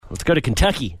Let's go to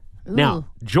Kentucky. Ooh. Now,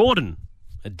 Jordan,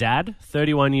 a dad,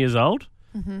 31 years old.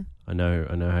 Mm-hmm. I know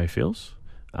how he feels.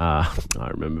 I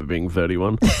remember being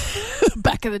 31.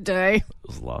 Back in the day. It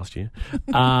was last year.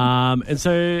 And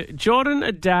so Jordan,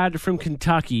 a dad from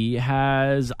Kentucky,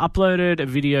 has uploaded a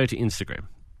video to Instagram.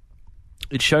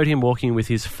 It showed him walking with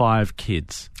his 5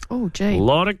 kids. Oh, gee. A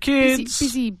lot of kids.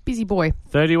 Busy boy.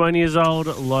 31 years old,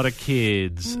 a lot of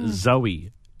kids.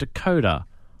 Zoe, Dakota,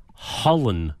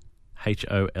 Holland,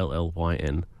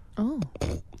 Hollyn. Oh.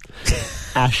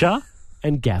 Asher,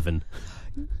 and Gavin.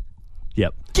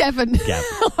 Yep. Gavin. Gavin.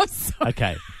 I'm sorry.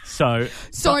 Okay, so...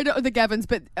 Sorry to the Gavins,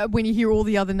 but when you hear all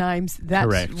the other names, that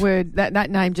Correct. word,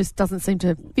 that name just doesn't seem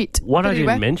to fit. What But I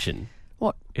anyway, didn't mention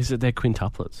What? is that they're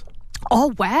quintuplets.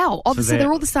 Oh, wow. Obviously,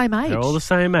 they're all the same age. They're all the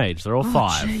same age. They're all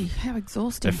 5. Gee, how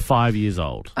exhausting. They're 5 years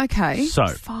old. Okay. So-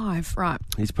 5, right.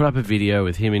 He's put up a video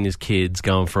with him and his kids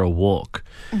going for a walk.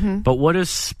 Mm-hmm. But what has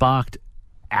sparked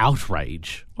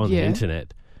outrage on the Yeah.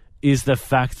 internet is the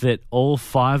fact that all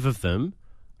 5 of them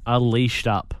are leashed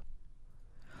up.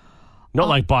 Not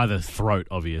like by the throat,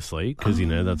 obviously, because,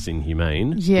 that's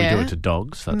inhumane. Yeah. We do it to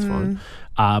dogs. That's fine.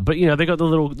 But, they got the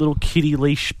little kitty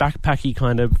leash backpacky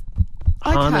kind of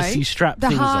harnessy strap The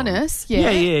things harness, on. yeah.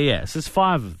 Yeah. So there's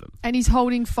 5 of them. And he's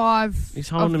holding 5 He's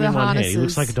holding of them the in one hand. harnesses. He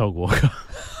looks like a dog walker.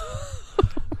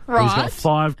 Right. He's got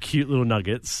 5 cute little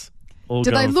nuggets. All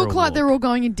Do they going for look a like walk. they're all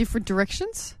going in different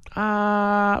directions?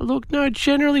 Look, no,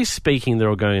 generally speaking, they're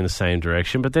all going in the same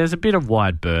direction, but there's a bit of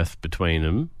wide berth between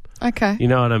them. Okay. You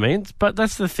know what I mean? But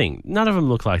that's the thing. None of them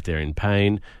look like they're in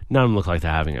pain. None of them look like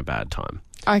they're having a bad time.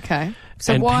 Okay.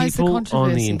 So and why is the people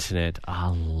controversy? on the internet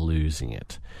are losing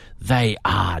it. They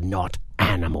are not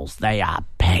animals. They are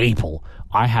people.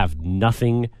 I have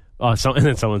nothing... and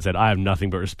then someone said, I have nothing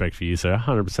but respect for you, sir.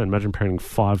 100%. Imagine parenting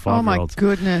 5 Oh, my 5-year-olds.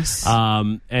 goodness.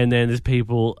 And then there's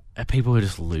people who are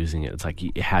just losing it. It's like,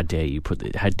 how dare you put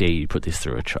this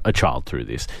through a child through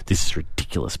this? This is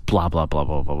ridiculous. Blah blah blah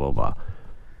blah blah blah blah.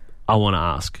 I want to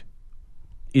ask: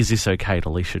 is this okay to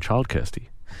leash a child, Kirsty?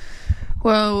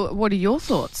 Well, what are your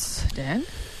thoughts, Dan?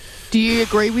 Do you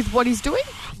agree with what he's doing?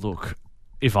 Look,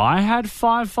 if I had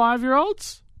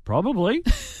 5-5-year-olds, probably.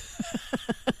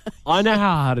 I know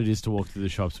how hard it is to walk through the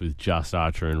shops with just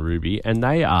Archer and Ruby, and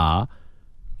they are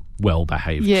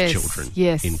well-behaved children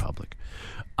in public.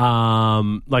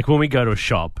 Like when we go to a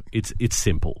shop, it's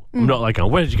simple. I'm not like,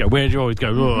 where did you go? Where did you always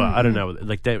go? I don't know.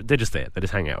 Like they're just there. They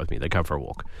just hang out with me. They come for a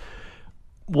walk.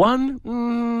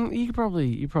 1, you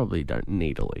probably don't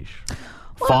need a leash.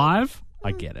 5,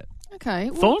 I get it. Okay.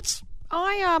 Well, Thoughts?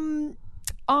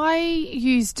 I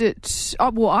used it...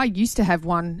 I used to have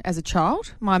one as a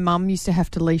child. My mum used to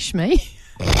have to leash me.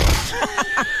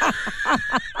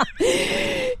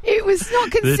 It was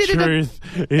not The considered... truth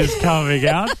is coming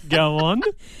out. Go on.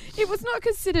 It was not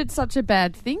considered such a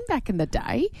bad thing back in the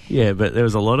day. Yeah, but there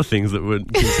was a lot of things that were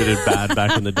considered bad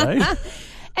back in the day.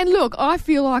 And look, I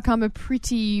feel like I'm a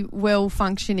pretty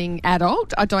well-functioning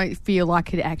adult. I don't feel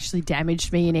like it actually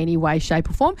damaged me in any way, shape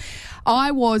or form.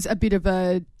 I was a bit of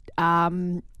a...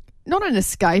 not an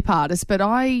escape artist, but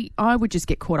I would just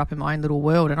get caught up in my own little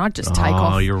world and I'd just take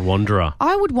off. Oh, you're a wanderer.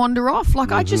 I would wander off.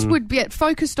 Like I just would get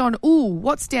focused on,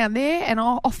 what's down there? And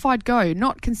off I'd go,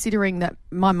 not considering that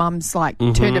my mum's like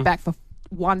turned it back for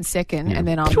 1 second and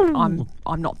then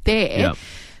I'm not there. Yep.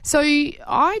 So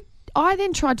I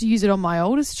then tried to use it on my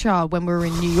oldest child when we were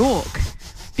in New York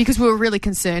because we were really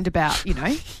concerned about,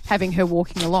 having her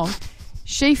walking along.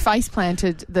 She face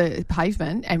planted the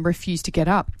pavement and refused to get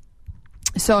up.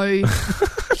 So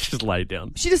Just lay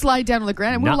down. she just laid down on the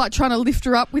ground and we were like trying to lift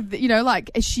her up with,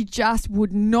 she just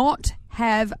would not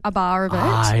have a bar of it.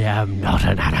 I am not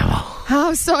an animal.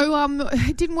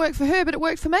 It didn't work for her, but it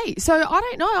worked for me. So I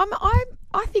don't know.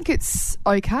 I think it's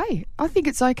okay. I think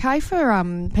it's okay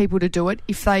for people to do it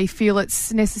if they feel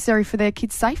it's necessary for their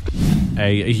kids' safety.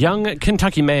 A young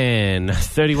Kentucky man,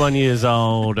 31 years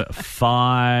old,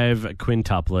 5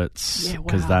 quintuplets. Yeah, wow.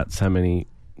 Because that's how many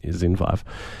is in 5.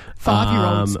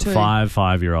 5-year-olds too.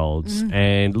 5-5-year-olds.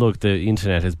 And look, the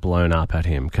internet has blown up at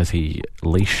him because he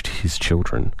leashed his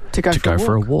children To go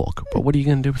for a walk. But what are you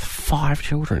going to do with 5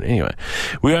 children? Anyway,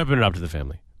 we open it up to the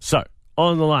family. So,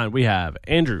 on the line, we have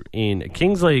Andrew in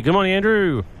Kingsley. Good morning,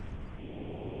 Andrew.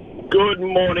 Good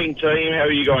morning, team. How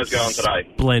are you guys going today?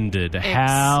 Splendid.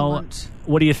 Excellent.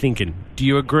 What are you thinking? Do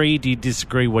you agree? Do you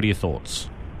disagree? What are your thoughts?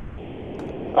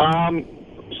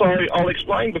 So I'll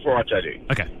explain before I tell you.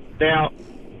 Okay. Now,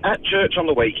 at church on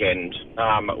the weekend,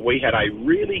 we had a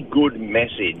really good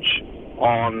message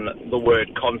on the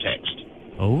word context.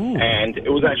 Oh. And it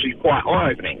was actually quite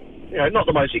eye-opening. Not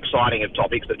the most exciting of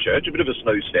topics at church, a bit of a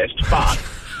snooze fest, but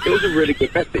it was a really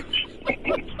good message.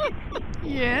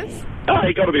 Yes. Oh,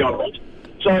 you got to be honest.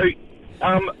 So,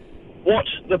 what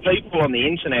the people on the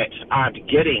internet aren't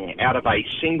getting out of a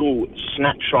single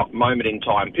snapshot moment in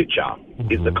time picture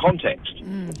is the context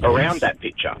around that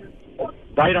picture.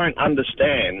 They don't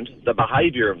understand the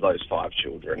behaviour of those 5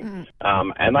 children,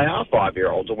 and they are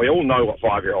 5-year-olds, and we all know what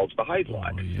 5-year-olds behave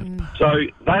like. So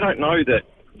they don't know that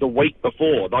the week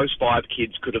before, those 5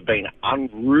 kids could have been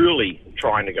unruly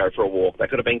trying to go for a walk. They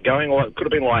could have been going, or it could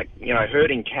have been like,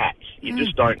 herding cats. You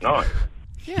just don't know.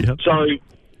 Yep. So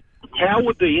how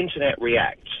would the internet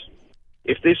react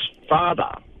if this father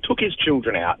took his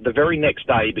children out the very next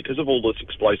day because of all this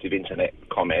explosive internet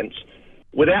comments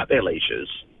without their leashes,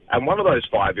 and one of those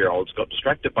 5-year-olds got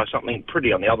distracted by something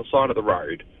pretty on the other side of the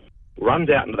road, runs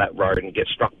out into that road and gets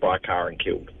struck by a car and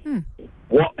killed?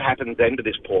 What happens then to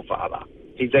this poor father?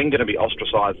 He's then going to be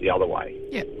ostracised the other way.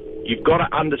 Yep. You've got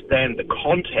to understand the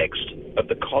context of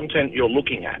the content you're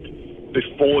looking at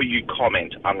before you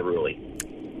comment unruly.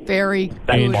 Very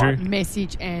good Andrew.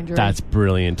 message, Andrew. That's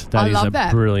brilliant. That I is love a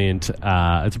that. brilliant.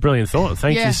 It's a brilliant thought.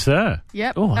 Thank you, sir.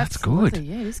 Yep. Oh, that's absolutely. good.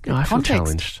 Yeah, it's good. No, I feel Context.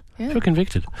 challenged. Yeah. I feel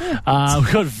convicted. We've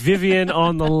got Vivian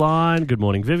on the line. Good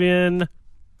morning, Vivian.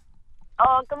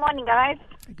 Oh, good morning, guys.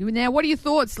 Now, what are your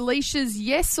thoughts? Leashes,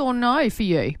 yes or no for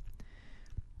you?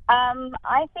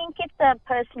 I think it's a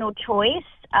personal choice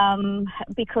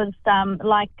because,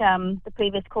 like the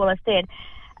previous caller said,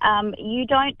 you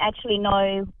don't actually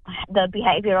know the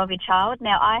behaviour of your child.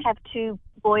 Now, I have 2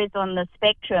 boys on the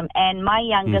spectrum, and my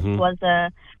youngest was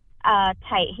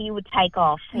he would take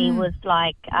off. He was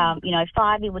like,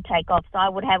 5, he would take off. So I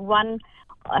would have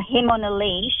him on a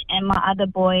leash, and my other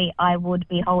boy, I would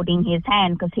be holding his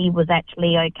hand because he was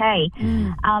actually okay.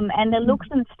 And the looks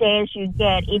and stares you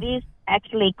get, it is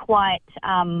actually quite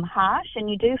harsh, and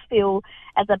you do feel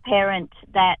as a parent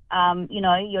that,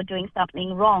 you're doing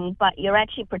something wrong, but you're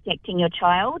actually protecting your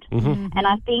child. And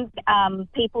I think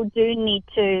people do need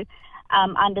to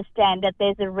understand that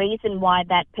there's a reason why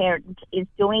that parent is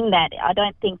doing that. I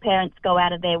don't think parents go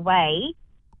out of their way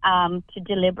to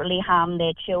deliberately harm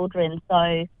their children.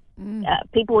 So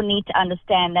people need to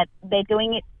understand that they're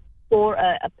doing it for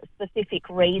a specific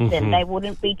reason. They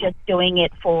wouldn't be just doing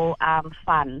it for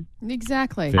fun.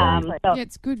 Exactly.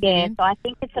 It's good, Yeah, Vivian. so I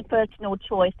think it's a personal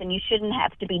choice, and you shouldn't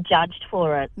have to be judged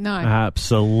for it. No.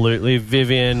 Absolutely,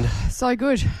 Vivian. So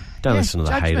good. Don't listen to the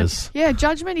judgment. haters. Yeah,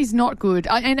 judgment is not good.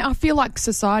 And I feel like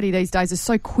society these days is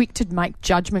so quick to make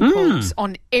judgment calls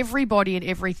on everybody and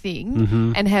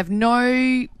everything and have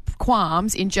no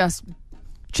qualms in just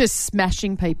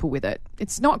smashing people with it.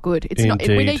 It's not good. It's not.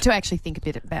 We need to actually think a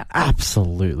bit about that.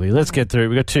 Absolutely. Let's get through.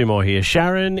 We've got 2 more here.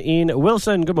 Sharon in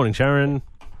Wilson. Good morning, Sharon.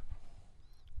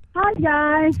 Hi,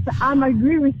 guys. I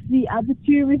agree with the other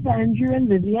 2, with Andrew and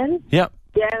Vivian. Yep.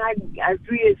 Yeah, and I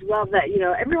agree as well that,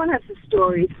 everyone has a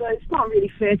story, so it's not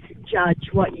really fair to judge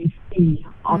what you see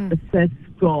on the first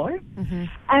go.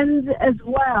 And as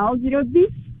well,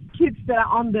 these kids that are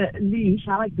on the leash,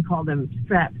 I like to call them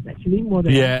straps, actually, more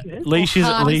than leashes.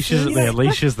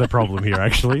 Leash is the problem here,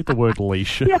 actually, the word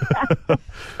leash.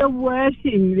 The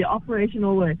wording, the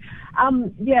operational word.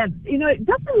 It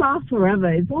doesn't last forever.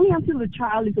 It's only until the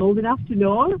child is old enough to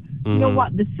know,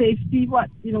 what the safety, what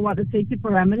the safety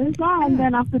parameters are, and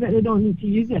then after that they don't need to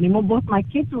use it anymore. Both my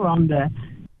kids were on the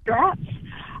straps,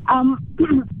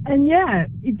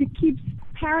 if it keeps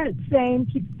parents sane,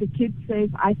 keeps the kids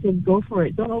safe, I said go for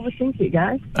it. Don't overthink it,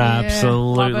 guys.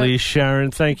 Absolutely,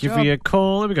 Sharon. Thank you Good for job. your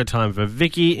call. We've got time for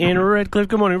Vicky in Redcliffe.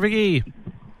 Good morning, Vicky.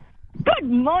 Good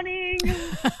morning.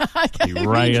 Okay,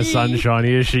 Ray of Vicky. sunshine.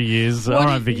 Here she is. All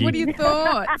right, Vicky. What are your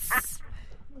thoughts?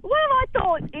 Well, I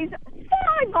thought is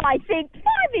 5, I think. 5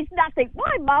 is nothing.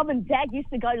 My mum and dad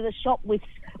used to go to the shop with,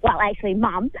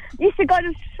 Mum used to go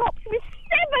to shops with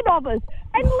 7 of us.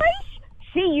 And Leash,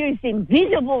 she used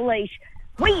invisible leash.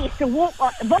 We used to walk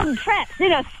like the bottom traps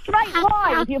in a straight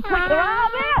line. If you put your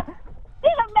arm out,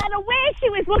 didn't matter where she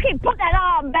was looking, put that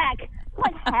arm back.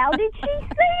 Like, how did she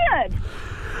see it?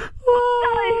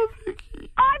 So,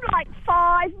 I'm like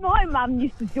 5. My mum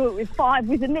used to do it with 5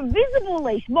 with an invisible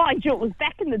leash. Mind you, it was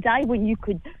back in the day when you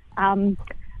could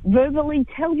verbally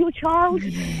tell your child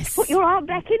to put your arm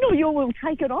back in or you will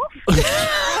take it off.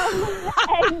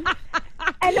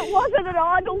 And it wasn't an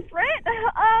idle threat.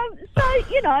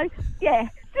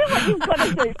 Do what you've got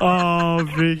to do. Oh,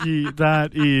 Vicky,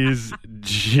 that is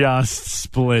just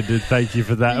splendid. Thank you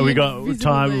for that. The We got invisible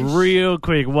time leash. real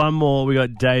quick. One more. We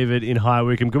got David in High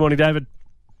Wycombe. Good morning, David.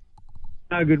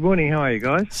 Good morning. How are you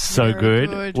guys? So Very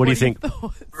good. What do you think? are your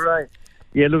thoughts? Right.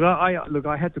 Yeah,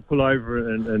 I had to pull over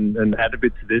and add a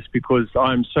bit to this because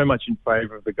I'm so much in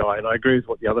favour of the guy, and I agree with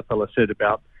what the other fella said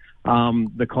about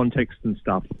the context and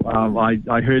stuff.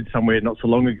 I heard somewhere not so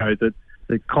long ago that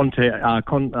the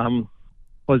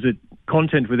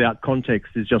content without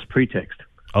context is just pretext.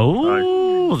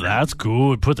 Oh, that's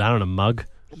good. Put that on a mug.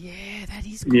 Yeah, that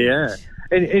is good. Yeah.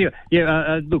 And anyway,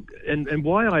 look, and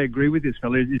why I agree with this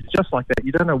fella is just like that.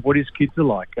 You don't know what his kids are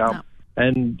like. No.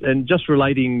 And just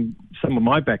relating some of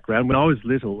my background, when I was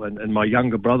little and my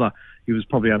younger brother, he was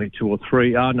probably only 3 or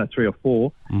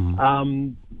 4.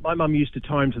 My mum used to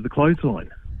tie him to the clothesline,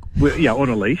 on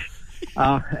a leash.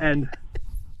 And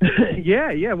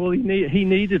well, he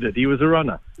needed it. He was a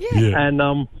runner. Yeah.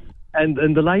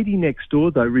 And the lady next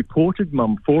door, though, reported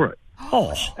mum for it.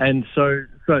 Oh. And so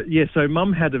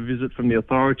mum had a visit from the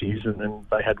authorities and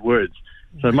they had words.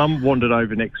 So mum wandered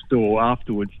over next door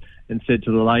afterwards and said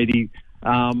to the lady,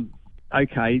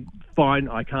 okay, fine,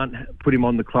 I can't put him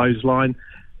on the clothesline.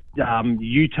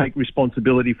 You take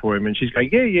responsibility for him. And she's going,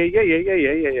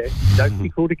 yeah. Don't be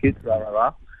called to kids, blah, blah,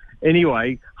 blah.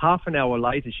 Anyway, half an hour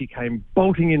later, she came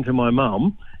bolting into my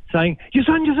mum saying, your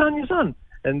son.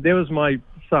 And there was my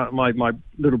son, my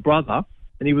little brother,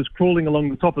 and he was crawling along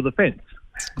the top of the fence.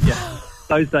 Yeah.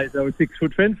 Those days, they were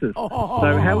 6-foot fences. Oh.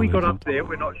 So how he got up there,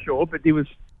 we're not sure, but he was...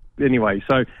 Anyway,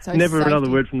 so never safety.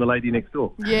 Another word from the lady next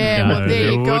door. Yeah, No, well,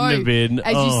 there you it go. wouldn't have been.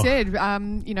 As Oh. you said,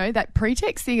 that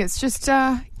pretext thing, it's just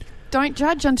don't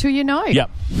judge until you know.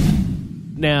 Yep.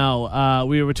 Now,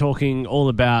 we were talking all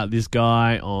about this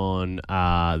guy on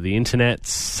the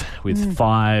internets with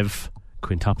 5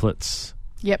 quintuplets.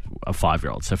 Yep. A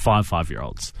 5-year-old, so 5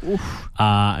 5-year-olds.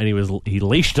 And he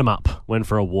leashed them up, went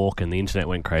for a walk, and the internet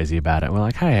went crazy about it. We're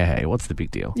like, hey, what's the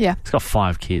big deal? Yeah. He's got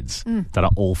 5 kids that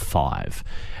are all 5.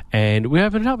 And we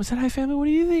opened it up and said, hey, family, what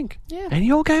do you think? Yeah. And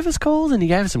he all gave us calls and he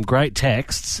gave us some great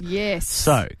texts. Yes.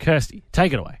 So, Kirsty,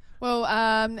 take it away. Well,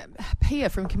 Pia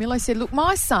from Camillo said, look,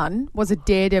 my son was a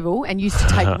daredevil and used to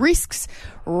take risks,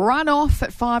 run off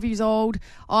at 5 years old.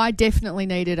 I definitely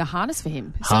needed a harness for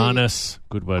him. So- Harness,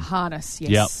 good word. Harness,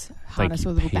 yes. Yep. Harness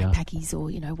Thank or you, little Pia. backpackies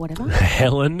or whatever.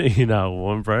 Helen in our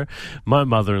one, bro. My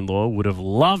mother-in-law would have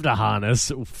loved a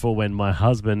harness for when my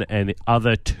husband and the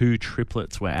other 2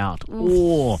 triplets were out.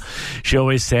 Oh, she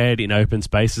always said in open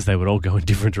spaces they would all go in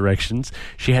different directions.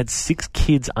 She had 6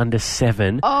 kids under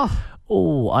 7.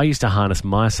 Oh, I used to harness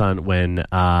my son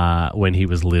when he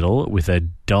was little with a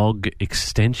dog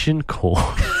extension cord.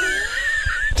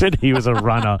 And he was a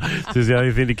runner. So it's the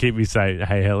only thing to keep me saying,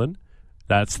 hey, Helen,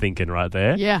 that's thinking right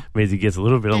there. Yeah. Means he gets a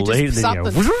little bit of lead and then you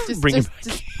go, bring him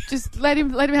back. Just let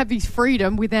him have his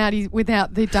freedom without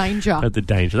the danger. At the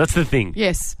danger. That's the thing.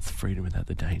 Yes. It's freedom without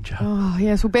the danger. Oh,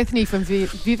 yes. Well, Bethany from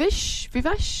Vivash.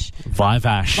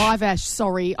 Vivash.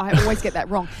 Sorry, I always get that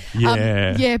wrong.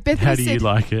 Yeah. Bethany How do you said,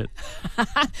 like it?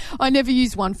 I never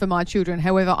used one for my children.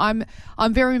 However, I'm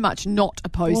very much not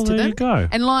opposed to there them. you go.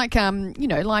 And like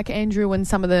Andrew and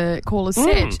some of the callers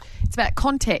said, it's about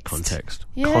context. Context.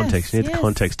 Yes, Context. You need the yes.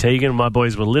 context. Tegan and my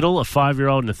boys were little, a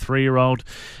 5-year-old and a 3-year-old.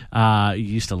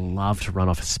 Used to love to run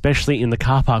off, especially in the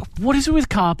car park. What is it with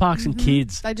car parks and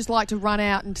kids? They just like to run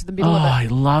out into the middle Oh, of it. I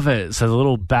love it. So the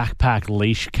little backpack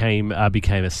leash became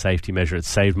a safety measure. It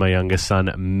saved my youngest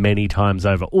son many times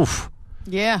over. Oof.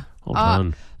 Yeah. Well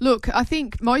done. Look, I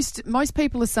think most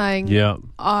people are saying, Yeah.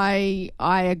 I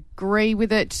agree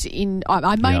with it.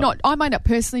 I may not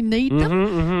personally need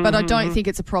them, but I don't think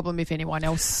it's a problem if anyone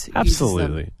else Absolutely.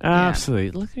 uses them. Yeah.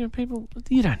 Absolutely. Look at people.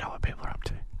 You don't know what people are up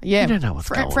to. Yeah. You don't know what's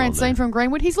going on Francine there. from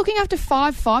Greenwood, he's looking after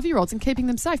 5-year-olds and keeping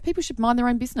them safe. People should mind their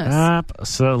own business.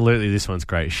 Absolutely. This one's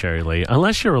great, Sherry Lee.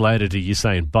 Unless you're related to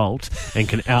Usain Bolt and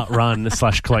can outrun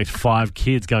 / collect 5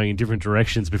 kids going in different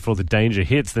directions before the danger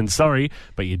hits, then sorry,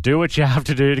 but you do what you have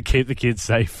to do to keep the kids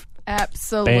safe.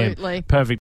 Absolutely. Bam. Perfect.